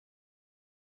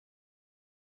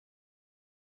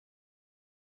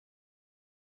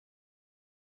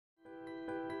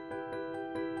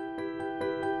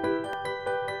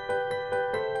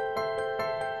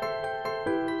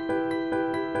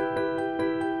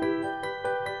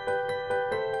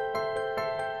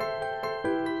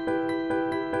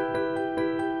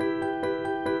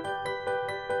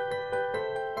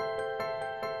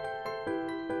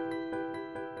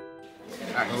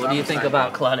What do you think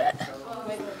about Claudette?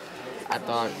 I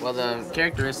thought, well, the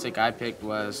characteristic I picked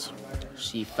was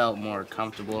she felt more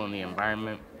comfortable in the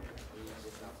environment.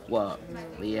 Well,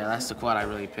 yeah, that's the quote I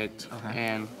really picked. Okay.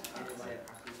 And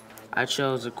I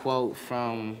chose a quote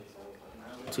from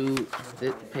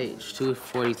page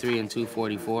 243 and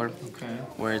 244, Okay.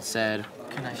 where it said,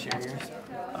 Can I share yours?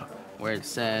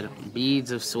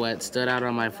 beads of sweat stood out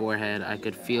on my forehead. I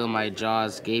could feel my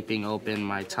jaws gaping open,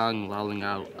 my tongue lolling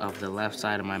out of the left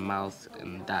side of my mouth,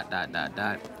 and ...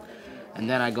 And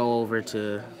then I go over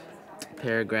to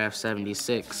paragraph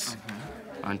 76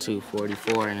 on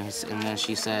 244, and then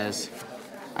she says,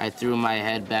 I threw my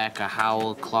head back, a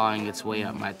howl clawing its way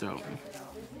up my throat.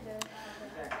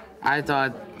 I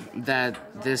thought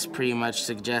that this pretty much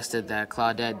suggested that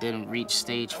Claudette didn't reach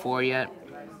stage 4 yet,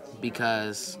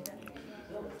 because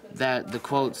that the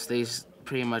quotes, they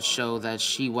pretty much show that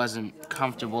she wasn't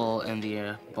comfortable in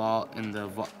the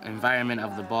environment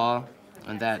of the ball,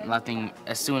 and that nothing,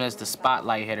 as soon as the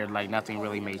spotlight hit her, like nothing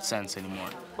really made sense anymore.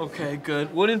 Okay,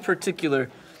 good. What in particular,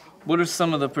 what are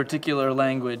some of the particular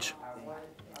language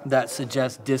that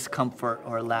suggests discomfort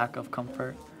or lack of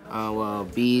comfort? Well,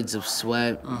 beads of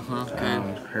sweat, Okay.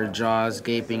 her jaws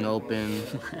gaping open,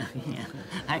 Yeah,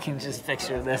 I can just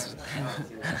picture this.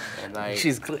 and like,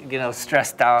 She's,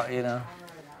 stressed out,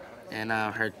 and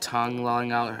her tongue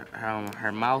lolling out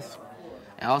her mouth.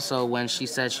 And also, when she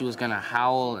said she was gonna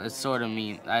howl, it sort of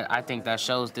I think that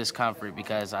shows discomfort,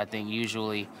 because I think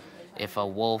usually, if a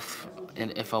wolf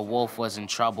was in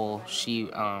trouble,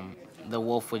 the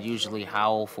wolf would usually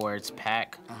howl for its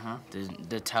pack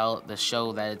to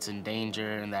show that it's in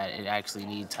danger and that it actually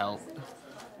needs help.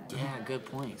 Yeah, good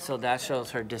point. So that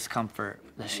shows her discomfort,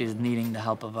 that she's needing the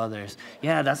help of others.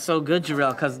 Yeah, that's so good,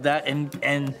 Jarrell, because that,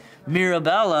 and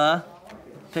Mirabella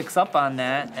picks up on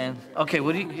that. And okay,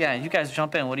 you guys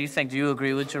jump in. What do you think? Do you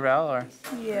agree with Jarrell, or?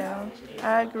 Yeah,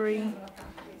 I agree,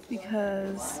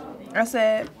 because I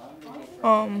said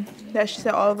that she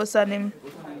said all of a sudden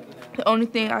the only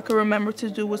thing I could remember to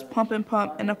do was pump,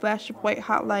 and a flash of white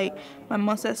hot light. My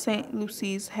months at St.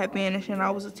 Lucy's had vanished, and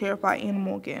I was a terrified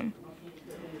animal again.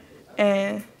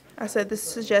 And I said this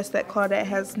suggests that Claudette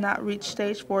has not reached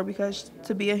stage 4, because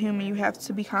to be a human, you have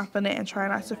to be confident and try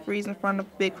not to freeze in front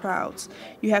of big crowds.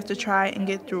 You have to try and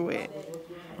get through it.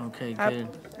 Okay, good.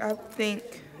 I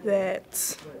think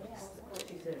that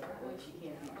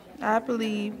I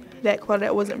believe that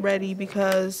Claudette wasn't ready,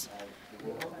 because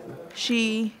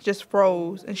she just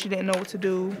froze and she didn't know what to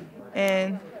do,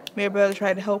 and Mirabella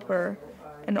tried to help her,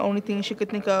 and the only thing she could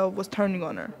think of was turning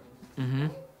on her. Mm-hmm.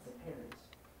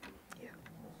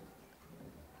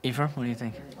 Ephraim, what do you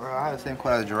think? Well, I had the same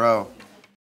quote as Jarrell.